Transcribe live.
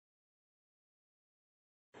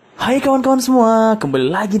Hai kawan-kawan semua,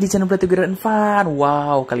 kembali lagi di channel Belajar and Fun.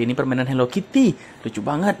 Wow, kali ini permainan Hello Kitty. Lucu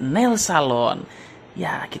banget, nail salon.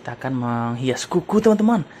 Ya, kita akan menghias kuku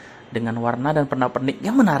teman-teman dengan warna dan pernak-pernik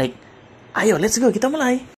yang menarik. Ayo, let's go, kita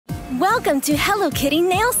mulai. Welcome to Hello Kitty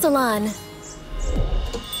Nail Salon.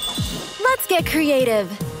 Let's get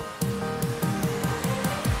creative.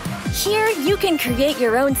 Here, you can create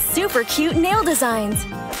your own super cute nail designs.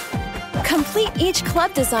 Complete each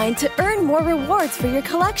club design to earn more rewards for your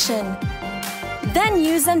collection. Then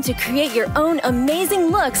use them to create your own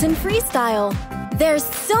amazing looks in freestyle. There's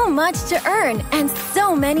so much to earn and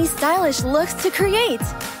so many stylish looks to create.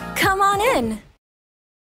 Come on in.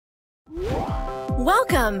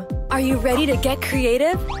 Welcome. Are you ready to get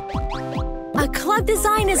creative? A club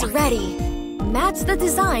design is ready. Match the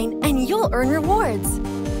design and you'll earn rewards.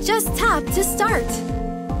 Just tap to start.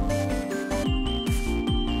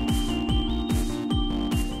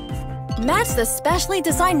 Match the specially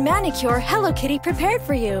designed manicure Hello Kitty prepared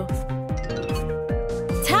for you.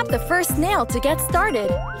 Tap the first nail to get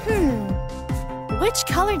started. Which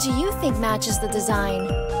color do you think matches the design?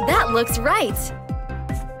 That looks right.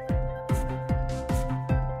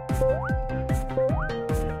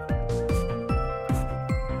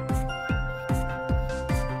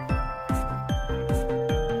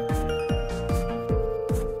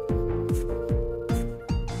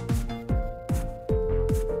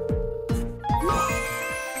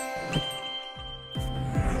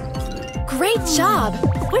 Great job!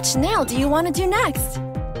 Which nail do you want to do next?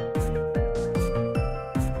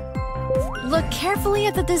 Look carefully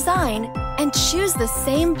at the design and choose the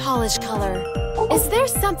same polish color. Is there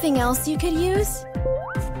something else you could use?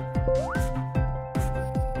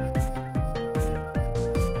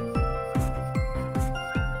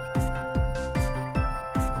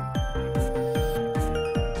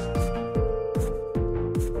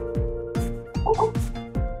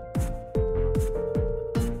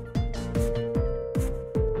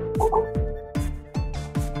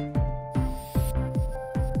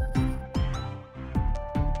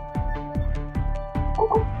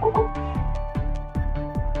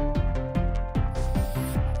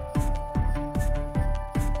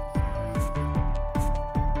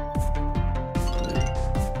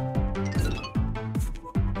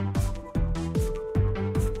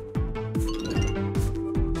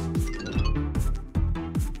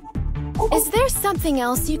 Is there something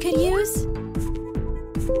else you could use?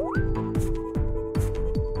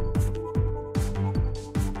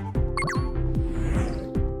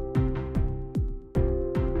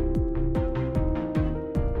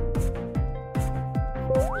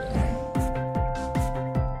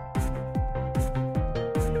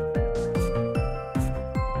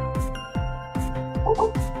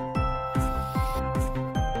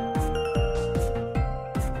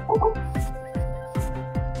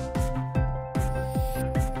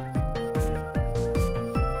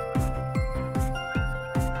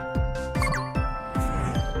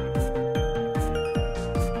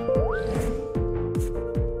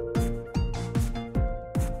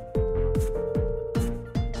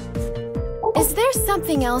 Is there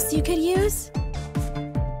something else you could use?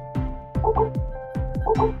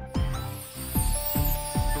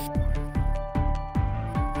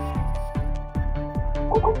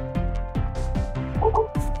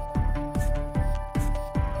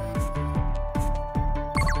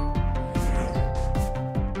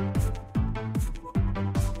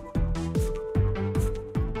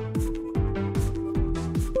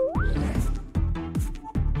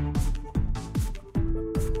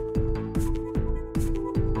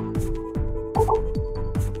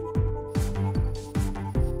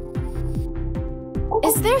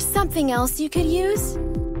 Is there something else you could use?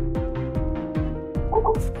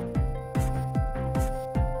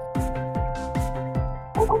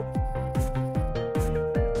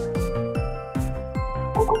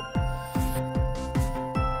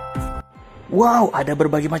 Wow, ada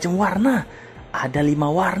berbagai macam warna. Ada 5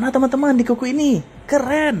 warna teman-teman di kuku ini.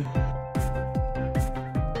 Keren.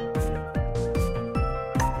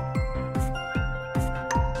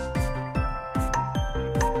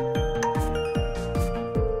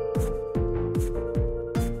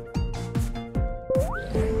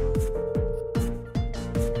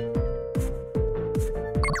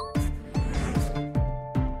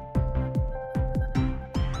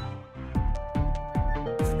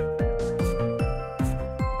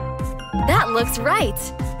 That looks right.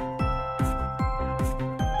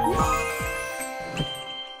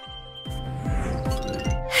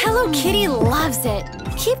 Hello Kitty loves it.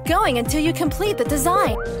 Keep going until you complete the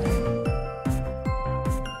design.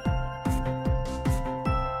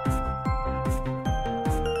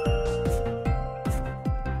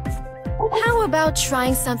 How about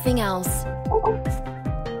trying something else?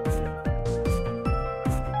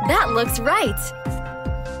 That looks right!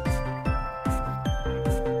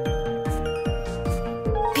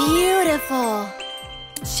 Beautiful!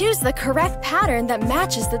 Choose the correct pattern that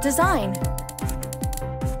matches the design.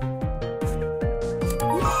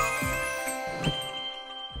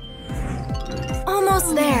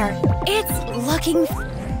 Almost there! It's looking...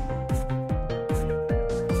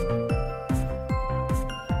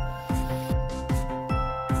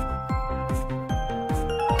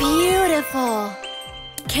 Beautiful!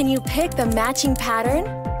 Can you pick the matching pattern?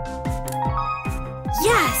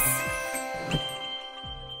 Yes!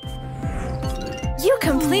 You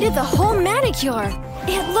completed the whole manicure!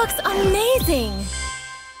 It looks amazing!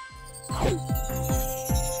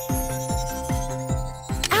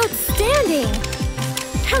 Outstanding!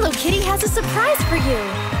 Hello Kitty has a surprise for you!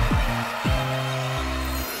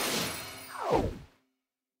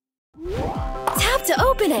 Tap to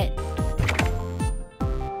open it!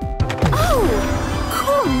 Oh!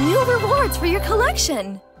 Cool new rewards for your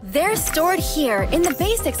collection! They're stored here in the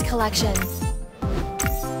Basics collection.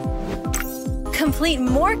 Complete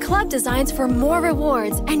more club designs for more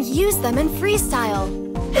rewards and use them in freestyle.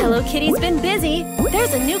 Hello Kitty's been busy.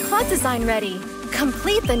 There's a new club design ready.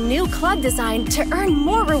 Complete the new club design to earn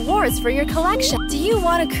more rewards for your collection. Do you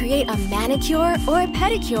want to create a manicure or a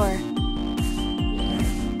pedicure?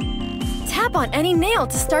 Tap on any nail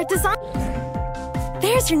to start design.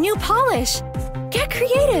 There's your new polish. Get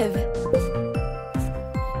creative.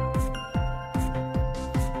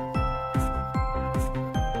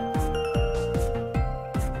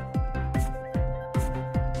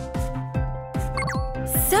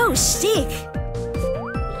 So chic!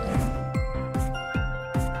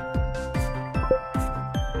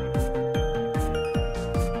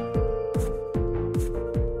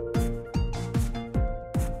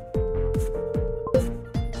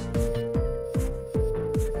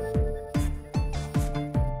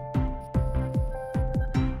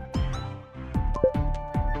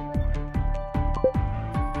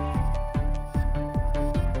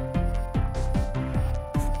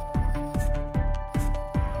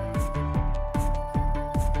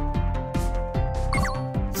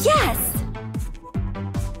 Yes!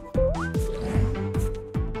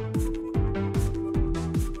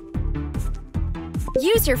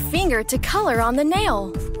 Use your finger to color on the nail.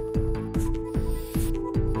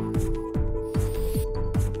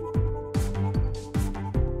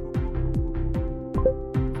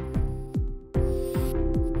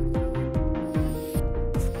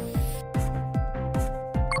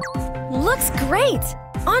 Looks great!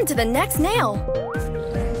 On to the next nail.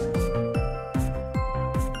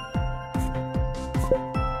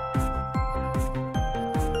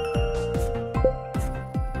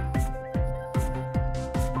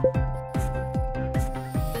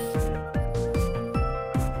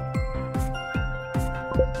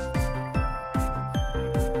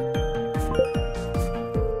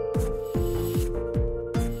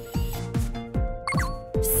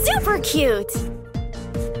 Super cute!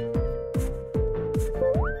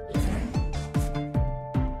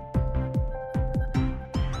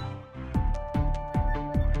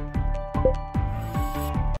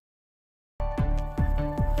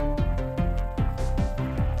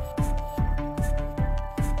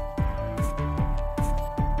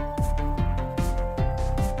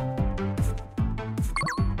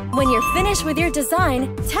 When you're finished with your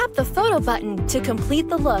design, tap the photo button to complete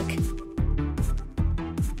the look.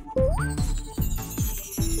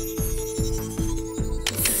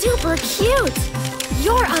 Super cute!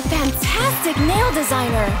 You're a fantastic nail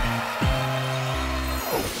designer!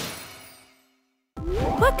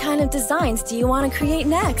 What kind of designs do you want to create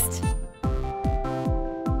next?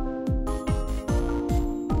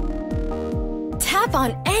 Tap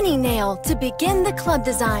on any nail to begin the club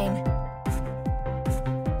design.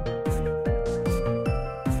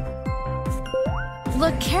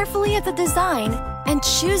 Look carefully at the design and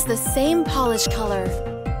choose the same polish color.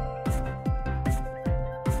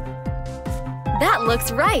 That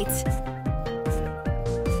looks right!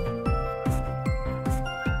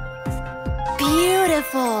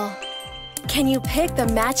 Beautiful! Can you pick the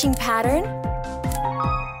matching pattern?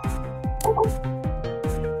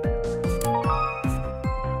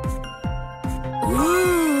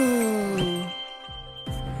 Ooh!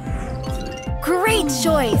 Great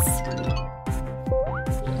choice!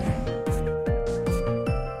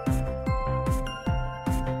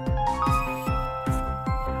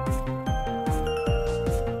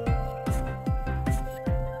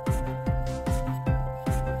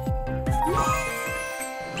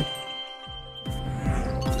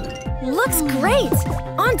 Looks great!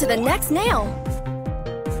 On to the next nail.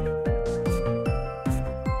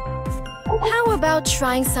 How about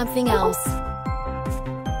trying something else?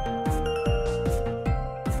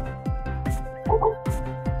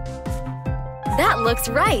 That looks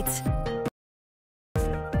right!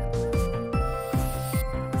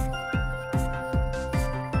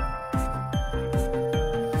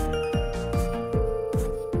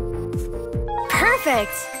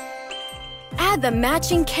 Perfect! Add the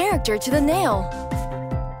matching character to the nail.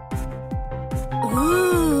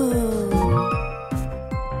 Ooh!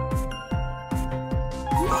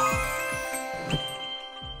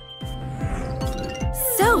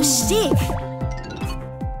 So chic!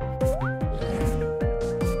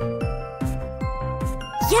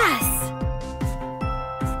 Yes!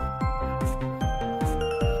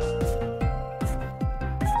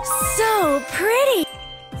 So pretty!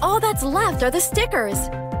 All that's left are the stickers.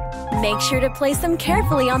 Make sure to place them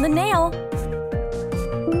carefully on the nail.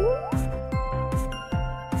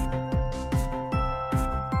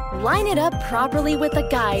 Line it up properly with the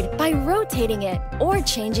guide by rotating it or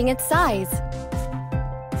changing its size.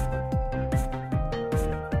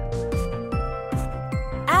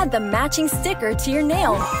 Add the matching sticker to your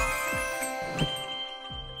nail.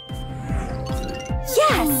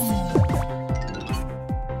 Yes!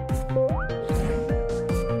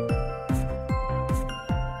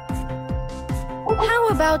 How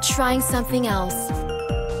about trying something else?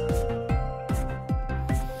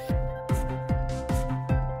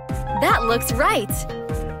 That looks right!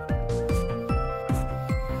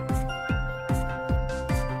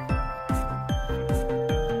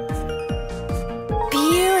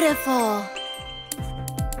 Beautiful!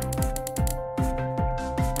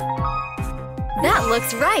 That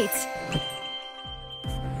looks right!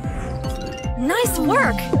 Nice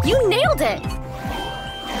work! You nailed it!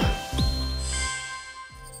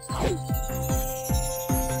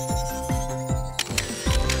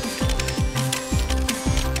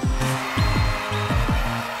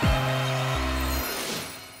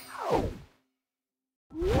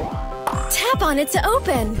 Tap on it to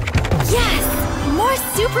open! Yes! More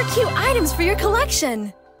super cute items for your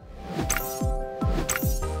collection!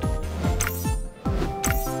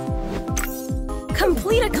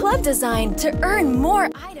 Complete a club design to earn more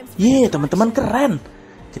items. Yeay, teman-teman, keren!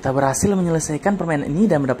 Kita berhasil menyelesaikan permainan ini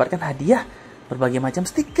dan mendapatkan hadiah berbagai macam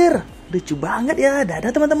stiker. Lucu banget ya.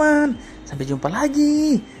 Dadah teman-teman. Sampai jumpa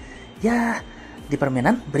lagi. Ya, di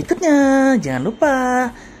permainan berikutnya. Jangan lupa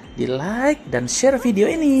di like dan share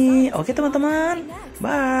video ini. Oke teman-teman.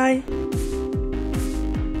 Bye.